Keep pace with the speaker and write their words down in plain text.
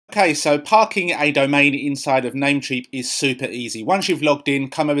Okay, so parking a domain inside of Namecheap is super easy. Once you've logged in,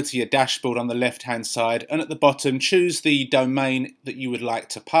 come over to your dashboard on the left-hand side, and at the bottom, choose the domain that you would like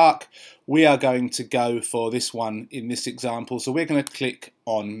to park. We are going to go for this one in this example, so we're going to click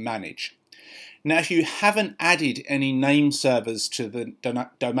on Manage. Now, if you haven't added any name servers to the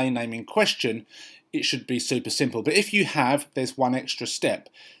domain name in question, it should be super simple. But if you have, there's one extra step.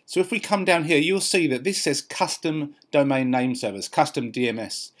 So if we come down here, you'll see that this says Custom Domain Name Servers, Custom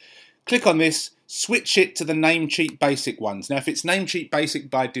DMS. Click on this, switch it to the Namecheap Basic ones. Now, if it's Namecheap Basic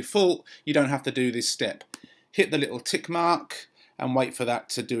by default, you don't have to do this step. Hit the little tick mark and wait for that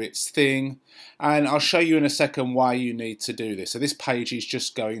to do its thing. And I'll show you in a second why you need to do this. So this page is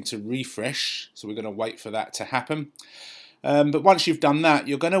just going to refresh. So we're going to wait for that to happen. But once you've done that,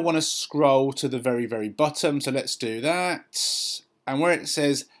 you're going to want to scroll to the very, very bottom. So let's do that. And where it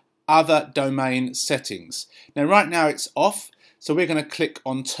says Other Domain Settings. Now, right now it's off. So we're going to click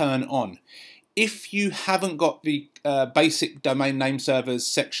on Turn On. If you haven't got the basic domain name servers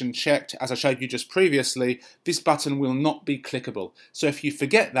section checked, as I showed you just previously, this button will not be clickable. So if you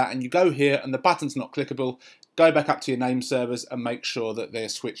forget that and you go here and the button's not clickable, go back up to your name servers and make sure that they're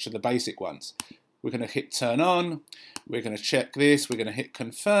switched to the basic ones. We're going to hit Turn On. We're going to check this. We're going to hit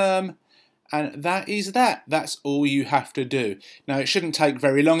Confirm. And that is that. That's all you have to do. Now, it shouldn't take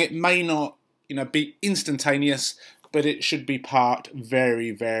very long. It may not, be instantaneous, but it should be parked very,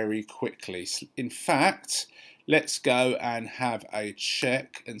 very quickly. In fact, let's go and have a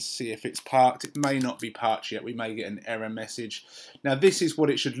check and see if it's parked. It may not be parked yet. We may get an error message. Now, this is what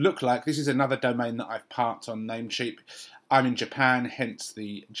it should look like. This is another domain that I've parked on Namecheap. I'm in Japan, hence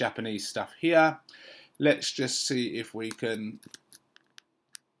the Japanese stuff here. Let's just see if we can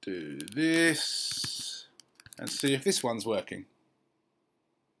do this and see if this one's working.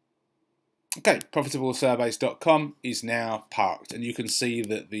 Okay, profitablesurveys.com is now parked, and you can see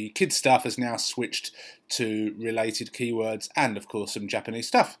that the kids stuff has now switched to related keywords and, of course, some Japanese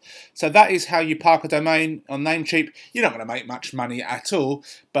stuff. So that is how you park a domain on Namecheap. You're not going to make much money at all,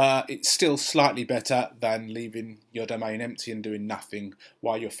 but it's still slightly better than leaving your domain empty and doing nothing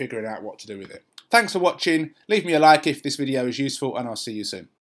while you're figuring out what to do with it. Thanks for watching. Leave me a like if this video is useful, and I'll see you soon.